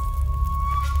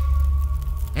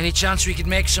 Any chance we could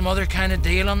make some other kind of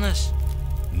deal on this?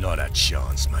 Not a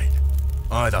chance, mate.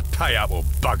 Either pay up or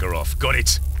bugger off, got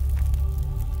it?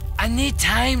 I need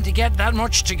time to get that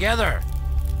much together.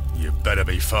 You better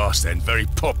be fast then. Very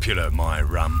popular, my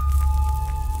rum.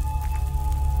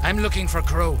 I'm looking for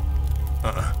Crow.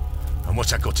 And what's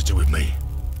that got to do with me?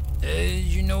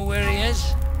 You know where he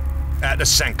is? At the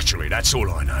sanctuary, that's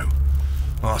all I know.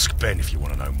 Ask Ben if you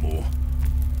want to know more.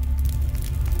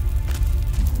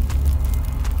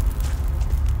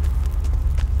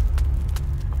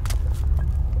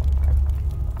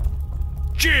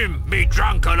 Jim, me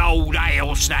drunken old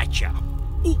ale snatcher.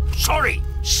 Oh, sorry,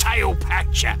 sail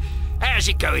patcher. How's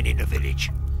it going in the village?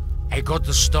 I got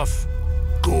the stuff.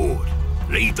 Good.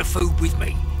 Leave the food with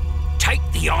me. Take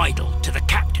the idol to the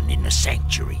captain in the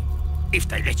sanctuary. If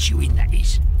they let you in, that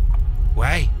is.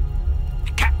 Why?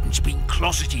 The captain's been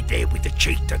closeted there with the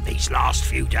chieftain these last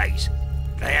few days.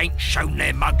 They ain't shown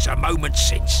their mugs a moment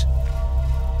since.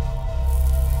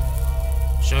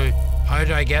 So, how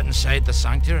do I get inside the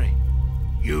sanctuary?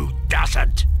 You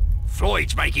doesn't.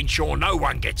 Floyd's making sure no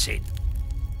one gets in.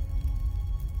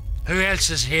 Who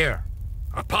else is here?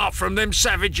 Apart from them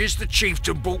savages the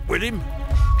chieftain brought with him.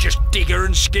 Just Digger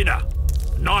and Skinner.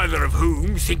 Neither of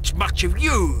whom thinks much of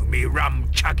you, me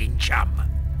rum-chugging chum.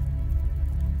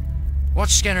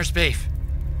 What's Skinner's beef?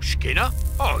 Skinner?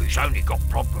 Oh, he's only got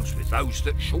problems with those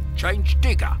that short-change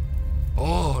Digger.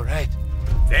 Oh, right.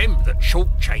 Them that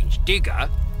short-change Digger,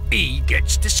 he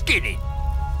gets to skinning.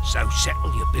 So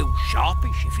settle your bill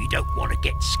sharpish if you don't want to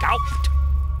get scalped.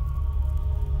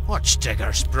 What's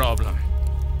Digger's problem?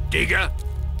 Digger?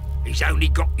 He's only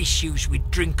got issues with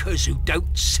drinkers who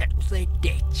don't settle their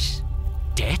debts.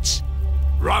 Debts?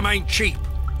 Rum ain't cheap.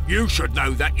 You should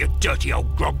know that, you dirty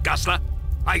old grog guzzler.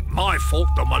 Ain't my fault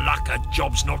the Malacca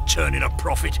job's not turning a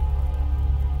profit.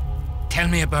 Tell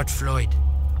me about Floyd.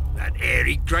 That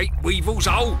airy great weevil's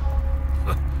old.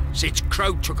 Since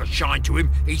Crow took a shine to him,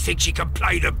 he thinks he can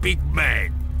play the big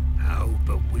man. Oh,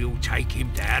 but we'll take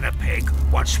him down a peg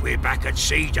once we're back at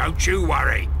sea, don't you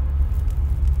worry.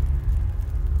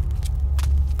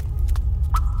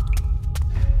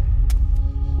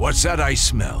 What's that I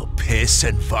smell? Piss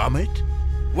and vomit?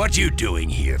 What you doing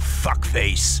here,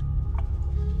 fuckface?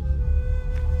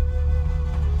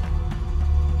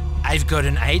 I've got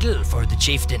an idol for the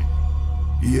chieftain.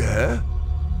 Yeah?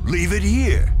 Leave it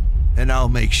here, and I'll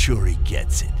make sure he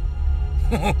gets it.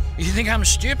 You think I'm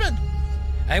stupid?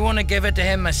 I want to give it to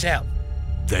him myself.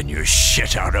 Then you're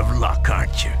shit out of luck,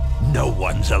 aren't you? No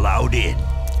one's allowed in.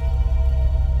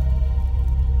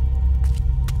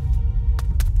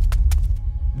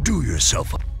 Do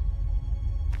yourself a...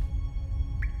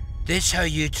 This how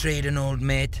you treat an old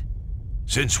mate?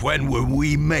 Since when were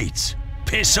we mates?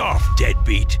 Piss off,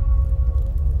 deadbeat.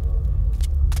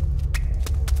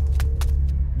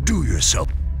 Do yourself...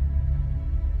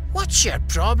 What's your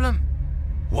problem?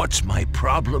 What's my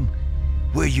problem?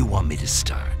 Where you want me to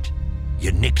start?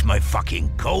 You nicked my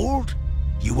fucking gold?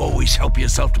 You always help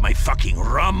yourself to my fucking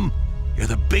rum? You're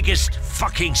the biggest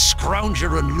fucking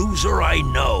scrounger and loser I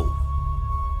know.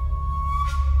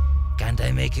 Can't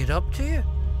I make it up to you?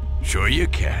 Sure you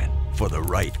can, for the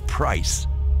right price.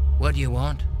 What do you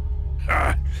want?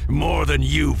 More than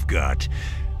you've got.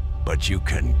 But you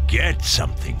can get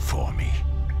something for me.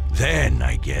 Then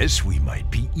I guess we might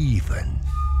be even.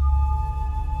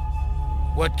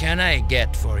 What can I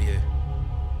get for you?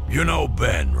 You know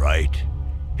Ben, right?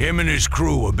 Him and his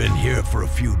crew have been here for a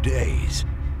few days.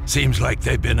 Seems like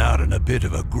they've been out on a bit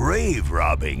of a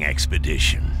grave-robbing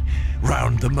expedition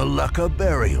round the Malacca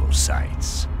burial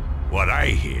sites. What I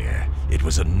hear, it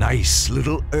was a nice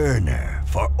little earner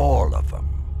for all of them.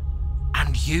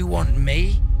 And you want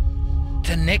me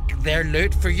to nick their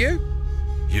loot for you?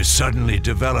 You suddenly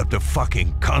developed a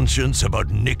fucking conscience about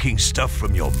nicking stuff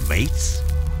from your mates?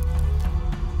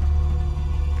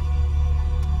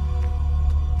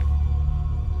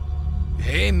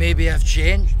 Hey, maybe I've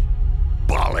changed.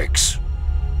 Bollocks.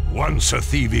 Once a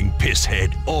thieving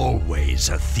pisshead, always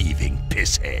a thieving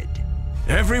pisshead.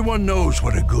 Everyone knows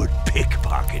what a good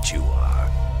pickpocket you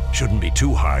are. Shouldn't be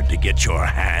too hard to get your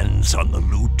hands on the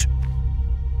loot.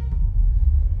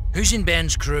 Who's in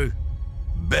Ben's crew?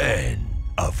 Ben,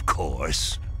 of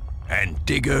course. And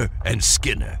Digger and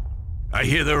Skinner. I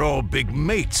hear they're all big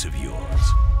mates of yours.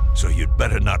 So you'd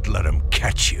better not let them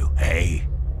catch you, eh?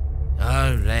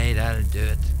 All right, I'll do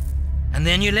it. And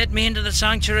then you let me into the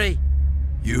sanctuary?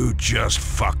 You just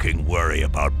fucking worry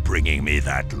about bringing me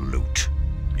that loot.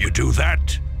 You do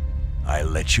that, I'll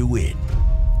let you in.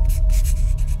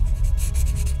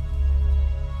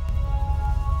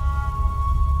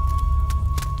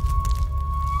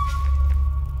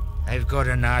 I've got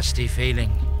a nasty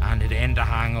feeling, and it ain't a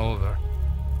hangover.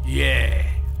 Yeah,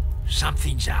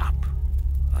 something's up,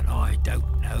 and I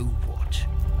don't know what.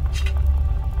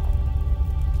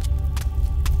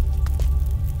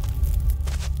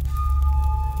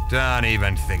 Don't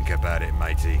even think about it,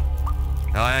 matey.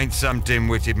 I ain't some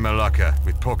dim-witted Malacca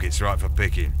with pockets right for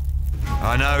picking.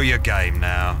 I know your game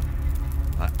now.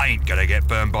 I ain't gonna get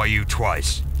burned by you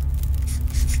twice.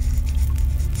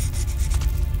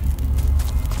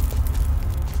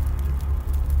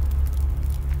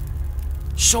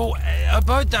 So,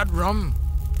 about that rum.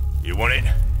 You want it?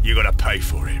 You gotta pay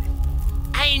for it.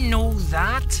 I know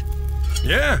that.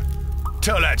 Yeah?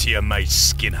 Tell that to your mate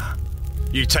Skinner.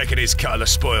 You taking his cut of the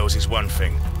spoils is one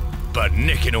thing, but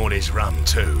nicking all his rum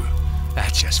too.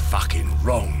 That's just fucking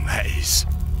wrong, that is.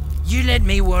 You let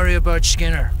me worry about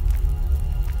Skinner.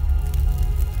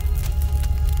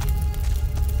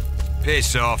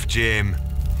 Piss off, Jim.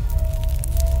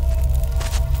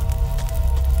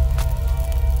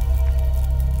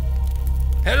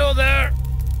 Hello there.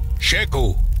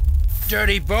 Sheku.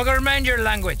 Dirty bugger, mind your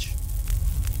language.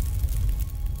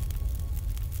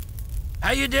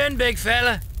 How you doing, big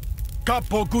fella?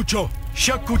 Capo Gucho,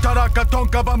 Shakutaraka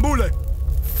Tonka Bambule.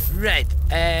 Right,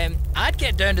 I'd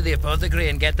get down to the apothecary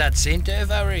and get that seen to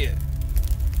if I were you.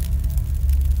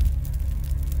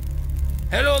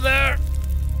 Hello there.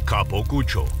 Capo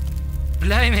Gucho.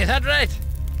 Blimey, that right?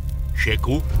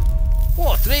 Sheku.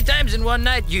 Oh, 3 times in one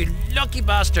night, you lucky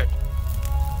bastard.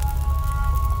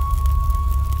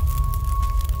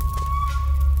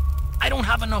 I don't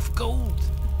have enough gold.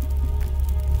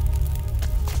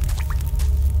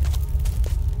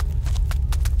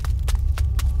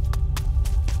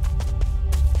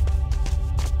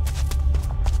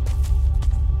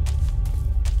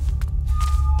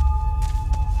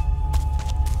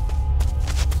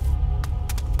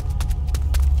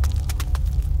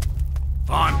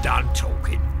 done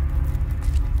talking.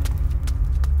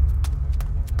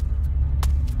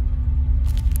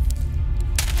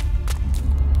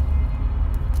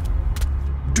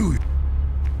 Do you?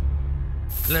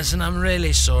 Listen, I'm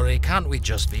really sorry. Can't we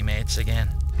just be mates again?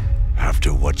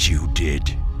 After what you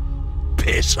did,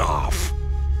 piss off.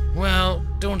 Well,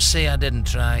 don't say I didn't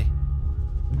try.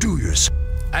 Do yourself.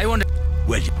 I want to...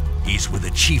 Well, he's with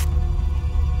the chief.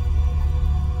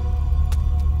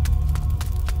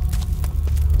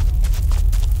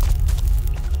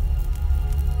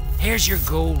 Here's your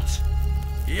gold.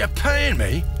 You're paying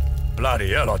me?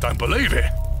 Bloody hell, I don't believe it.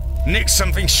 Nicked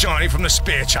something shiny from the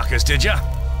spear chuckers, did ya?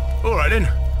 All right then.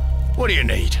 What do you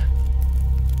need?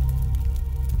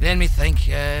 Let me think.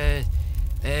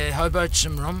 How about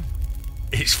some rum?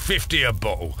 It's 50 a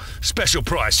bottle. Special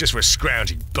price just for a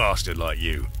scrounging bastard like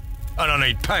you. And I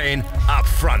need paying up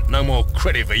front. No more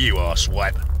credit for you,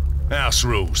 arsewipe. House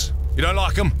rules. You don't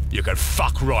like them? You can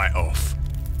fuck right off.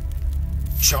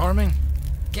 Charming.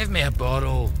 Give me a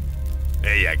bottle.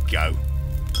 There you go.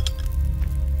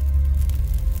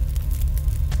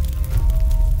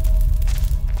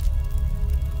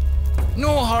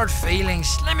 No hard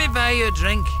feelings. Let me buy you a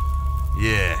drink.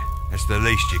 Yeah, that's the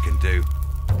least you can do.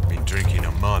 Been drinking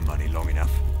on my money long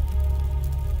enough.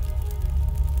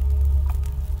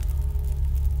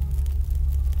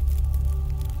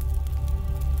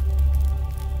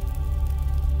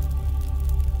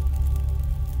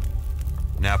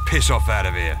 Now piss off out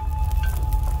of here.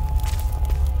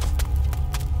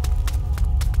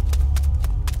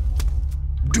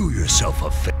 Do yourself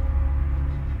a favor.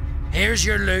 Here's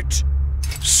your loot.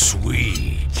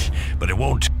 Sweet. But it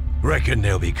won't. Reckon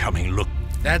they'll be coming look.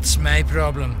 That's my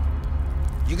problem.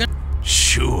 You can...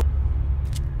 Sure.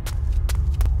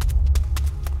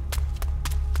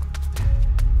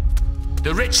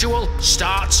 The ritual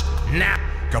starts now.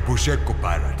 Capuseko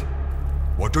pirate,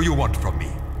 what do you want from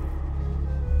me?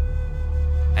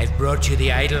 I've brought you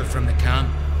the idol from the camp.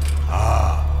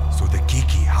 Ah, so the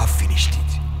Kiki have finished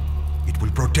it. It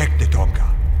will protect the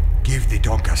Tonka, give the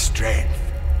Tonka strength.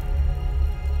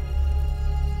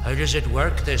 How does it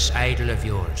work, this idol of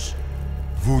yours?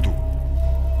 Voodoo.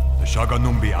 The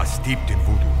Shaganumbi are steeped in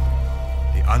voodoo.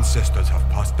 The ancestors have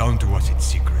passed down to us its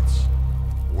secrets.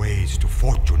 Ways to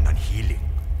fortune and healing.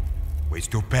 Ways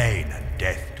to pain and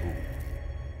death too.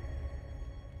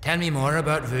 Tell me more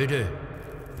about voodoo.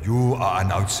 You are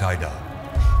an outsider.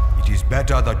 It is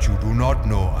better that you do not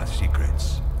know our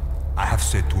secrets. I have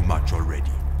said too much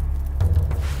already.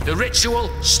 The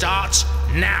ritual starts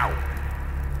now.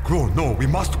 Crow, no, we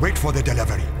must wait for the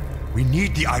delivery. We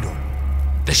need the idol.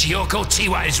 The Shioko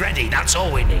Tiwa is ready, that's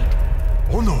all we need.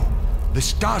 Oh no, the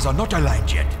stars are not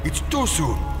aligned yet. It's too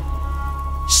soon.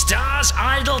 Stars,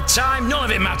 idle time, none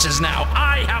of it matters now.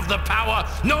 I have the power,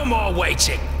 no more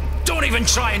waiting. Don't even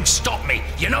try and stop me.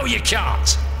 You know you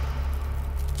can't.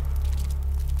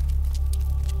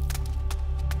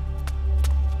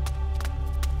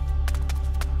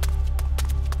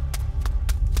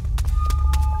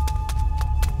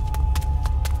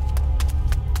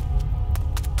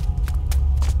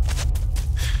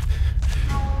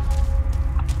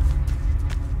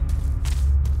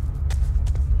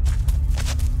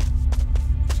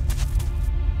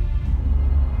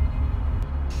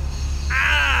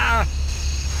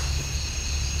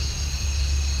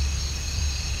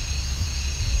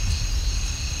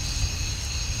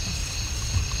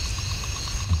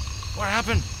 What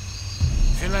happened?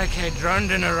 Feel like I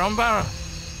drowned in a rum barrel?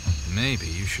 Maybe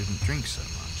you shouldn't drink so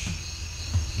much.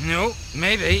 No,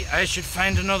 maybe I should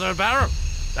find another barrel.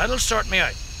 That'll sort me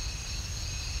out.